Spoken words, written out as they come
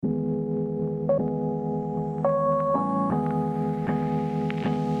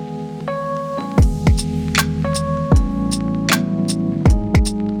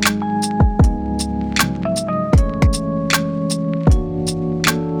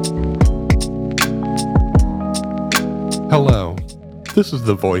Hello, this is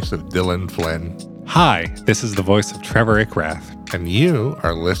the voice of Dylan Flynn, Hi, this is the voice of Trevor Ickrath. and you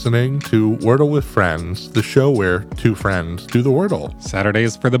are listening to Wordle with Friends, the show where two friends do the Wordle.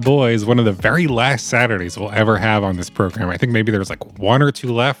 Saturdays for the boys, one of the very last Saturdays we'll ever have on this program. I think maybe there's like one or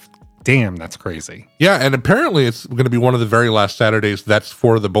two left. Damn, that's crazy. Yeah, and apparently it's going to be one of the very last Saturdays that's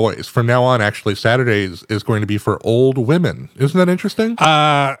for the boys. From now on, actually, Saturdays is going to be for old women. Isn't that interesting?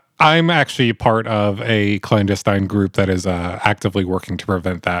 I'm actually part of a clandestine group that is actively working to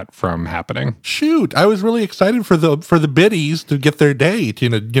prevent that from happening. Shoot, I was really excited for the biddies to get their date. You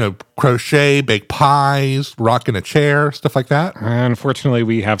know, crochet, bake pies, rock in a chair, stuff like that. Unfortunately,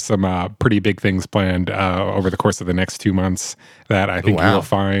 we have some pretty big things planned over the course of the next 2 months that I think you'll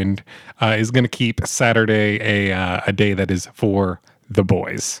find is going to keep Saturday a day that is for the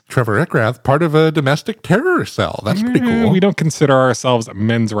boys. Trevor Ickrath, part of a domestic terror cell. That's pretty cool. We don't consider ourselves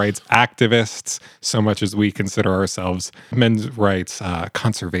men's rights activists so much as we consider ourselves men's rights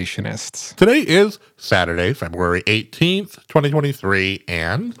conservationists. Today is Saturday, February 18th, 2023,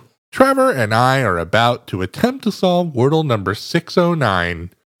 and Trevor and I are about to attempt to solve Wordle number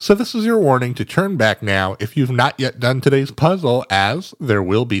 609. So this is your warning to turn back now if you've not yet done today's puzzle, as there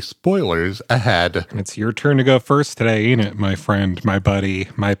will be spoilers ahead. It's your turn to go first today, ain't it, my friend, my buddy,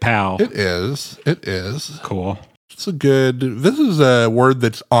 my pal? It is. It is. Cool. This is a word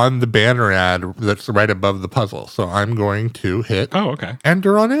that's on the banner ad that's right above the puzzle. So I'm going to hit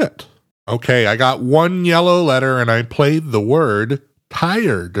enter on it. Okay, I got one yellow letter and I played the word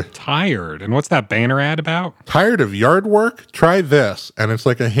tired. Tired. And what's that banner ad about? Tired of yard work? Try this. And it's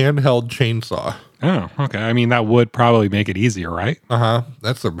like a handheld chainsaw. Oh, okay. I mean, that would probably make it easier, right? Uh-huh.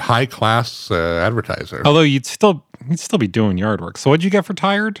 That's a high-class advertiser. Although you'd still be doing yard work. So what'd you get for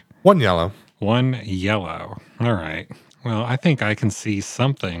tired? One yellow. One yellow. All right. Well, I think I can see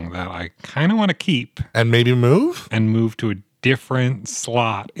something that I kind of want to keep. And maybe move? And move to a different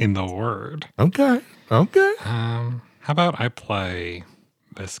slot in the word. Okay. How about I play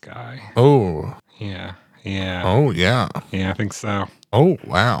this guy? Oh. Yeah. Oh, yeah. Yeah, I think so. Oh,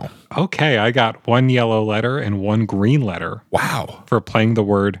 wow. Okay, I got one yellow letter and one green letter. Wow. For playing the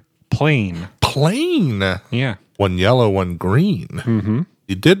word plain. Plain? Yeah. One yellow, one green. Mm-hmm.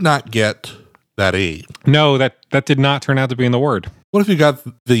 You did not get that E. No, that did not turn out to be in the word. What if you got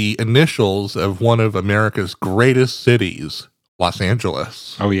the initials of one of America's greatest cities? Los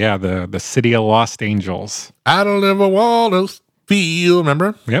Angeles. Oh, yeah, the city of Los Angeles. I don't ever want to feel,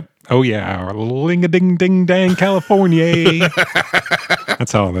 remember? Yep. Oh, yeah. Ling-a-ding-ding-dang, California.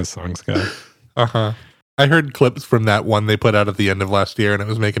 That's how those songs go. Uh-huh. I heard clips from that one they put out at the end of last year, and it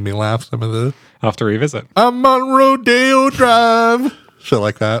was making me laugh. Some of the... I'll have to revisit. I'm on Rodeo Drive. Shit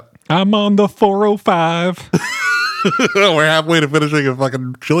like that. I'm on the 405. We're halfway to finishing a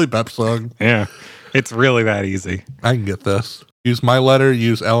fucking Chili Pep song. Yeah. It's really that easy. I can get this. Use my letter,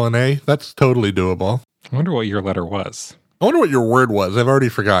 use L and A. That's totally doable. I wonder what your letter was. I wonder what your word was. I've already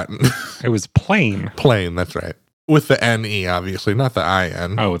forgotten. It was plain. Plain, that's right. With the N-E, obviously, not the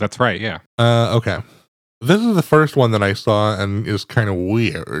I-N. Oh, that's right, yeah. Okay. This is the first one that I saw and is kind of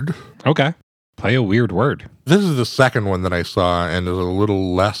weird. Okay. Play a weird word. This is the second one that I saw and is a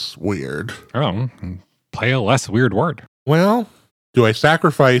little less weird. Oh, play a less weird word. Well, do I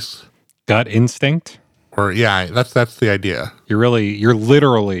sacrifice... gut instinct? Or, yeah, that's the idea. You're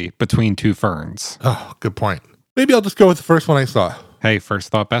literally between two ferns. Oh, good point. Maybe I'll just go with the first one I saw. Hey,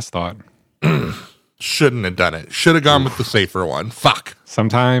 first thought, best thought. Shouldn't have done it. Should have gone with the safer one. Fuck.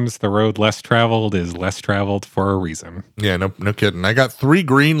 Sometimes the road less traveled is less traveled for a reason. Yeah, no kidding. I got 3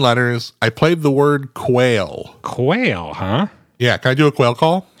 green letters. I played the word quail. Quail, huh? Yeah, can I do a quail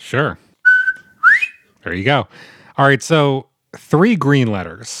call? Sure. There you go. All right, so 3 green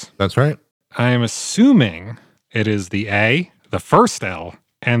letters. That's right. I'm assuming it is the A, the first L,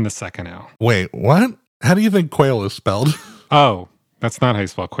 and the second L. Wait, what? How do you think quail is spelled? Oh, that's not how you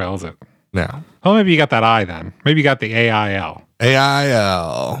spell quail, is it? No. Oh, maybe you got that I then. Maybe you got the A-I-L.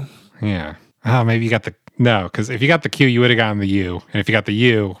 A-I-L. Yeah. Oh, maybe you got the... No, because if you got the Q, you would have gotten the U. And if you got the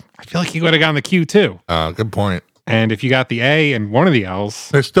U, I feel like you would have gotten the Q too. Good point. And if you got the A and one of the L's...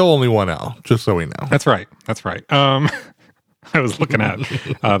 There's still only one L, just so we know. That's right. I was looking at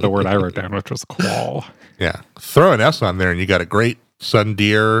the word I wrote down, which was qual. Yeah. Throw an S on there and you got a great sun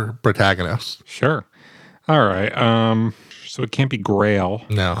deer protagonist. Sure. All right. So it can't be grail.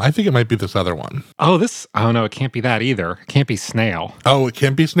 No, I think it might be this other one. Oh, no, it can't be that either. It can't be snail. Oh, it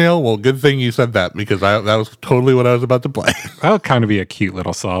can't be snail? Well, good thing you said that because that was totally what I was about to play. That would kind of be a cute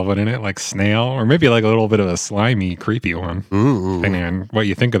little solve, wouldn't it? Like snail, or maybe like a little bit of a slimy, creepy one. Ooh. Depending on what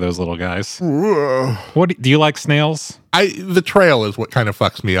you think of those little guys. Ooh. Do you like snails? The trail is what kind of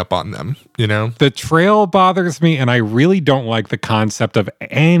fucks me up on them, you know? The trail bothers me, and I really don't like the concept of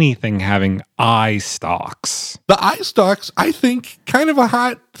anything having eye stalks. The eye stalks, I think, kind of a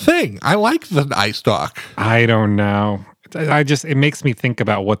hot thing. I like the eye stalk. I don't know. It makes me think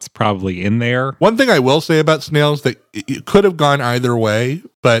about what's probably in there. One thing I will say about snails that it could have gone either way,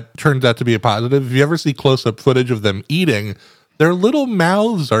 but turns out to be a positive. If you ever see close-up footage of them eating, their little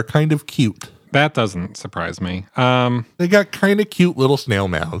mouths are kind of cute. That doesn't surprise me. They got kind of cute little snail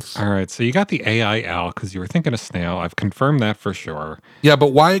mouths. All right, so you got the AIL because you were thinking of snail. I've confirmed that for sure. Yeah,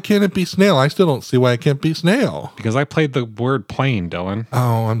 but why can't it be snail? I still don't see why it can't be snail. Because I played the word plane, Dylan.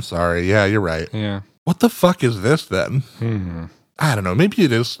 Oh, I'm sorry. Yeah, you're right. Yeah. What the fuck is this then? I don't know. Maybe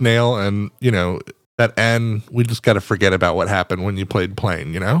it is snail, and, you know, that N, we just got to forget about what happened when you played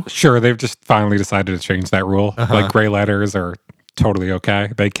plane, you know? Sure, they've just finally decided to change that rule. Like gray letters are totally okay.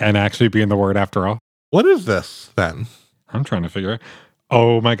 They can actually be in the word after all. What is this then? I'm trying to figure it.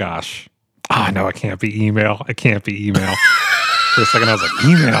 Oh my gosh. No, it can't be email. It can't be email. For a second, I was like,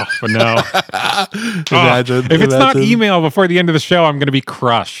 email, but no. Imagine. If it's not email before the end of the show, I'm going to be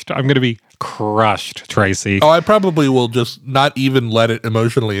crushed. I'm going to be crushed, Tracy. Oh, I probably will just not even let it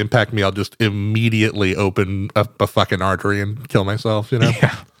emotionally impact me. I'll just immediately open up a fucking artery and kill myself, you know?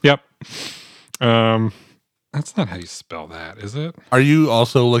 Yeah. Yep. That's not how you spell that, is it? Are you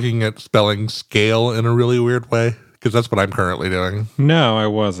also looking at spelling scale in a really weird way? Because that's what I'm currently doing. No, I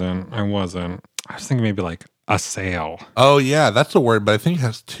wasn't. I was thinking maybe like a sail. Oh, yeah, that's a word, but I think it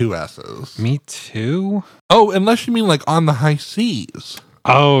has 2 S's. Me too? Oh, unless you mean like on the high seas.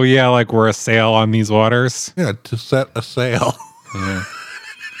 Oh, yeah, like we're a sail on these waters. Yeah, to set a sail. Yeah.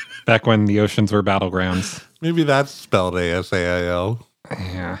 Back when the oceans were battlegrounds. Maybe that's spelled ASAIL.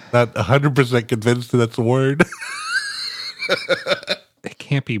 Yeah. Not 100% convinced that's a word. It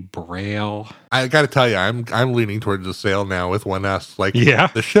can't be braille. I got to tell you, I'm leaning towards a sail now with 1 S. Like, yeah,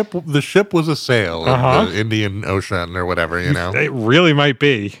 the ship was a sail in the Indian Ocean or whatever, you know. It really might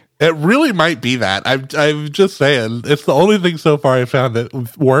be. It really might be that. I'm just saying, it's the only thing so far I found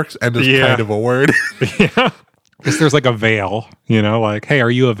that works and is kind of a word. Yeah. Because there's like a veil, you know, like, hey, are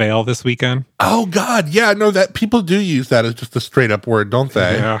you a veil this weekend? Oh, God. Yeah, no, that people do use that as just a straight up word, don't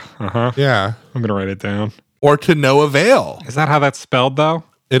they? Yeah. Yeah. I'm going to write it down. Or to no avail. Is that how that's spelled, though?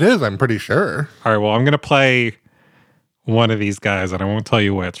 It is, I'm pretty sure. All right, well, I'm going to play one of these guys, and I won't tell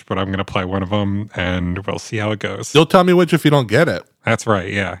you which, but I'm going to play one of them, and we'll see how it goes. You'll tell me which if you don't get it. That's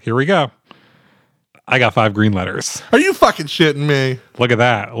right, yeah. Here we go. I got 5 green letters. Are you fucking shitting me? Look at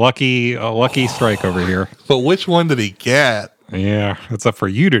that. Lucky strike over here. But which one did he get? Yeah, it's up for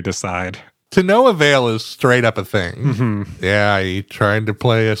you to decide. To no avail is straight up a thing. Mm-hmm. Yeah, he tried to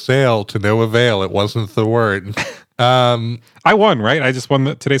play a sail to no avail. It wasn't the word. I won, right? I just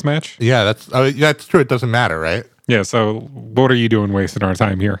won today's match? Yeah, that's true. It doesn't matter, right? Yeah, so what are you doing wasting our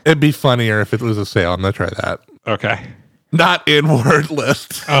time here? It'd be funnier if it was a sail. I'm going to try that. Okay. Not in word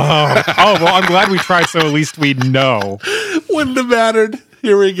list. Oh, well, I'm glad we tried, so at least we know. Wouldn't have mattered.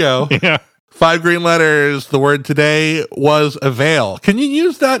 Here we go. Yeah. 5 green letters. The word today was avail. Can you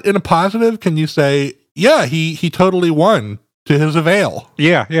use that in a positive? Can you say, yeah, he totally won to his avail?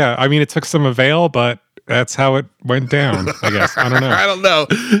 Yeah. I mean, it took some avail, but that's how it went down, I guess. I don't know. I don't know.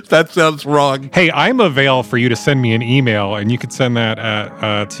 That sounds wrong. Hey, I'm avail for you to send me an email, and you could send that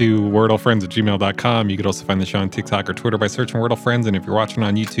to wordlefriends@gmail.com. You could also find the show on TikTok or Twitter by searching Wordle Friends. And if you're watching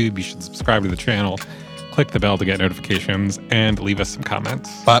on YouTube, you should subscribe to the channel, click the bell to get notifications, and leave us some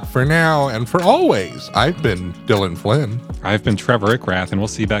comments. But for now and for always, I've been Dylan Flynn. I've been Trevor Ickrath, and we'll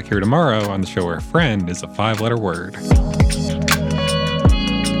see you back here tomorrow on the show where friend is a 5-letter word.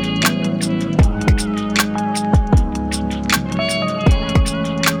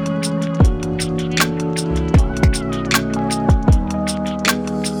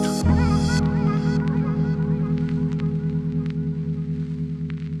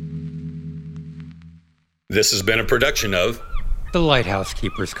 This has been a production of The Lighthouse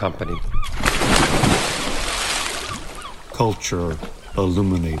Keepers Company. Culture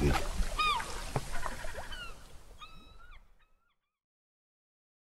illuminated.